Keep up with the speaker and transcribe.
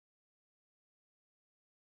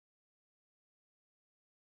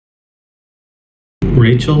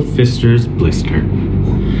Rachel Pfister's Blister.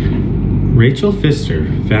 Rachel Pfister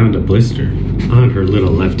found a blister on her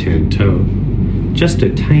little left-hand toe. Just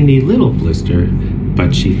a tiny little blister,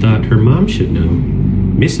 but she thought her mom should know.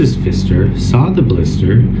 Mrs. Pfister saw the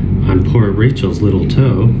blister on poor Rachel's little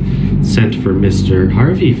toe, sent for Mr.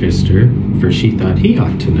 Harvey Pfister, for she thought he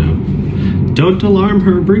ought to know. Don't alarm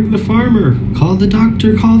her, bring the farmer. Call the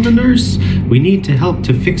doctor, call the nurse. We need to help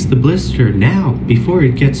to fix the blister now, before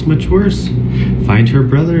it gets much worse. Find her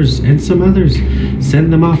brothers and some others.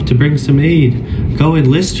 Send them off to bring some aid. Go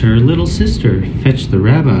enlist her little sister. Fetch the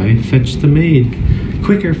rabbi, fetch the maid.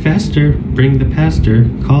 Quicker, faster, bring the pastor.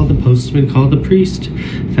 Call the postman, call the priest.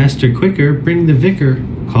 Faster, quicker, bring the vicar.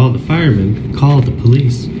 Call the fireman, call the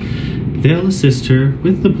police. They'll assist her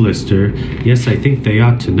with the blister. Yes, I think they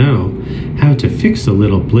ought to know how to fix a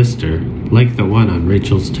little blister like the one on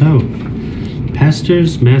Rachel's toe.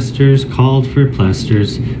 Pastors, masters called for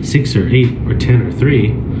plasters, 6 or 8 or 10 or 3.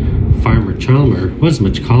 Farmer Chalmer was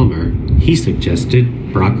much calmer. He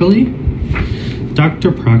suggested broccoli.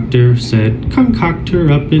 Dr. Proctor said, concoct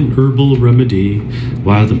her up an herbal remedy,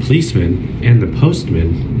 while the policeman and the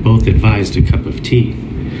postman both advised a cup of tea.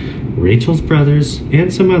 Rachel's brothers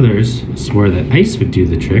and some others swore that ice would do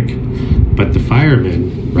the trick, but the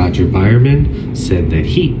fireman, Roger Byerman, said that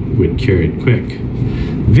heat would cure it quick.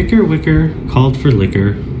 Vicar Wicker called for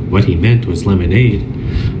liquor. What he meant was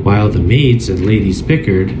lemonade, while the maids and ladies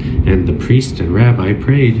bickered, and the priest and rabbi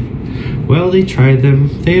prayed. Well, they tried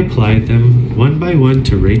them, they applied them, one by one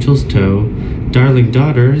to Rachel's toe. Darling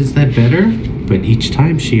daughter, is that better? But each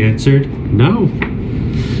time she answered, no.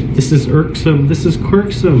 This is irksome, this is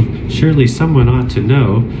quirksome. Surely someone ought to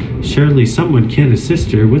know. Surely someone can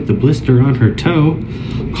assist her with the blister on her toe.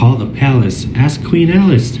 Call the palace, ask Queen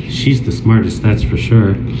Alice. She's the smartest, that's for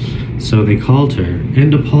sure. So they called her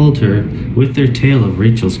and appalled her with their tale of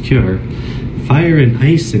Rachel's cure. Fire and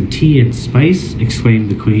ice and tea and spice,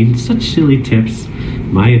 exclaimed the queen. Such silly tips.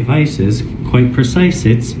 My advice is quite precise.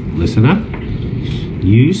 It's, listen up,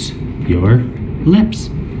 use your lips.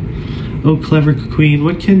 Oh, clever queen,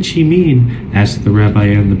 what can she mean? Asked the rabbi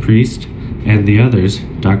and the priest, and the others,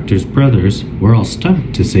 doctor's brothers, were all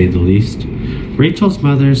stumped, to say the least. Rachel's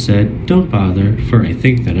mother said, don't bother, for I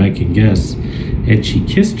think that I can guess. And she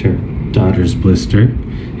kissed her daughter's blister.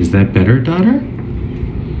 Is that better, daughter?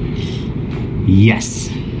 Yes.